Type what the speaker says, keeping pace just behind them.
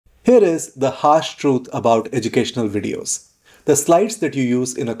Here is the harsh truth about educational videos. The slides that you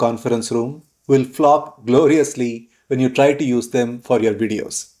use in a conference room will flop gloriously when you try to use them for your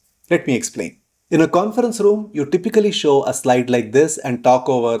videos. Let me explain. In a conference room, you typically show a slide like this and talk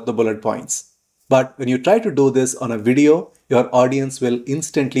over the bullet points. But when you try to do this on a video, your audience will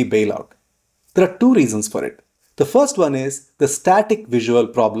instantly bail out. There are two reasons for it. The first one is the static visual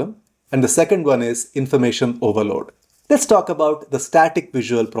problem, and the second one is information overload. Let's talk about the static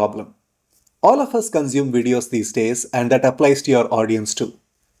visual problem. All of us consume videos these days, and that applies to your audience too.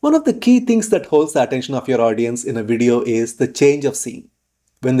 One of the key things that holds the attention of your audience in a video is the change of scene.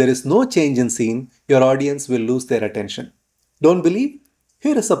 When there is no change in scene, your audience will lose their attention. Don't believe?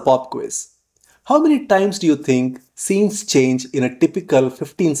 Here is a pop quiz. How many times do you think scenes change in a typical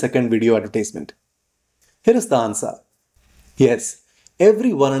 15-second video advertisement? Here is the answer. Yes,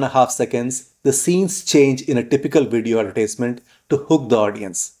 every 1.5 seconds, the scenes change in a typical video advertisement to hook the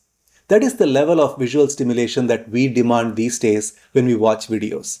audience. That is the level of visual stimulation that we demand these days when we watch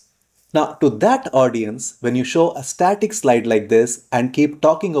videos. Now, to that audience, when you show a static slide like this and keep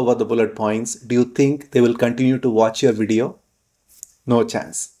talking over the bullet points, do you think they will continue to watch your video? No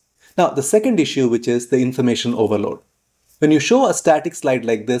chance. Now, the second issue, which is the information overload. When you show a static slide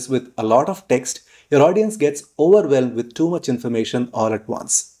like this with a lot of text, your audience gets overwhelmed with too much information all at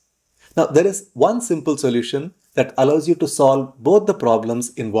once. Now, there is one simple solution that allows you to solve both the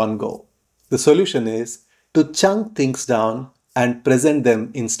problems in one go. The solution is to chunk things down and present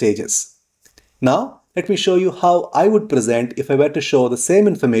them in stages. Now, let me show you how I would present if I were to show the same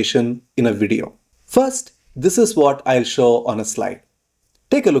information in a video. First, this is what I'll show on a slide.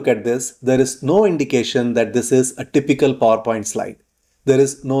 Take a look at this. There is no indication that this is a typical PowerPoint slide. There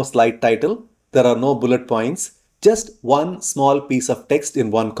is no slide title. There are no bullet points. Just one small piece of text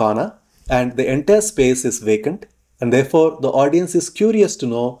in one corner, and the entire space is vacant. And therefore, the audience is curious to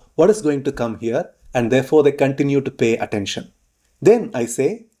know what is going to come here, and therefore they continue to pay attention. Then I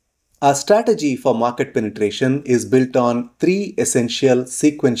say, our strategy for market penetration is built on 3 essential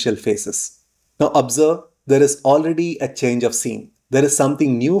sequential phases. Now observe, there is already a change of scene. There is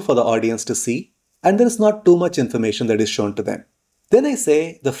something new for the audience to see, and there is not too much information that is shown to them. Then I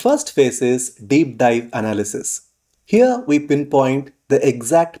say the first phase is deep dive analysis. Here we pinpoint the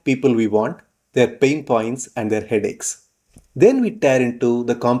exact people we want, their pain points and their headaches. Then we tear into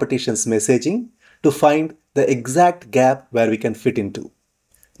the competition's messaging to find the exact gap where we can fit into.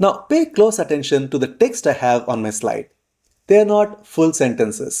 Now pay close attention to the text I have on my slide. They are not full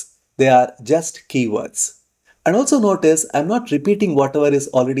sentences. They are just keywords. And also notice I'm not repeating whatever is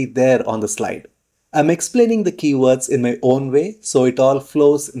already there on the slide. I'm explaining the keywords in my own way so it all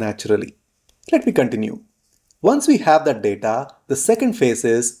flows naturally. Let me continue. Once we have that data, the second phase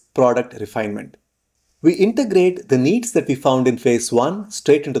is product refinement. We integrate the needs that we found in phase 1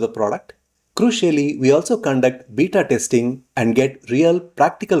 straight into the product. Crucially, we also conduct beta testing and get real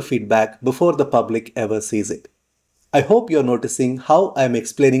practical feedback before the public ever sees it. I hope you're noticing how I'm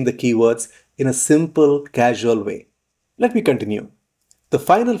explaining the keywords in a simple, casual way. Let me continue. The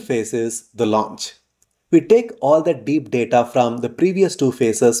final phase is the launch. We take all that deep data from the previous 2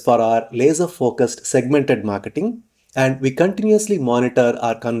 phases for our laser-focused segmented marketing, and we continuously monitor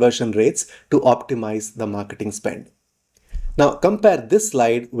our conversion rates to optimize the marketing spend. Now compare this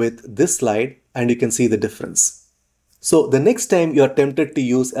slide with this slide and you can see the difference. So the next time you are tempted to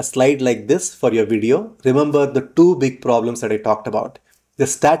use a slide like this for your video, remember the 2 big problems that I talked about, the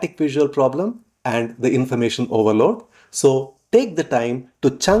static visual problem and the information overload. So take the time to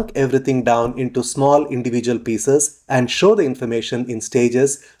chunk everything down into small individual pieces and show the information in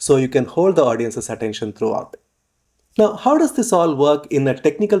stages so you can hold the audience's attention throughout. Now, how does this all work in a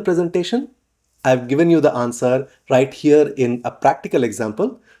technical presentation? I've given you the answer right here in a practical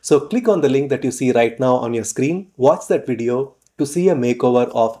example. So click on the link that you see right now on your screen, watch that video to see a makeover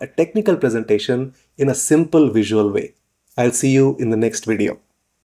of a technical presentation in a simple visual way. I'll see you in the next video.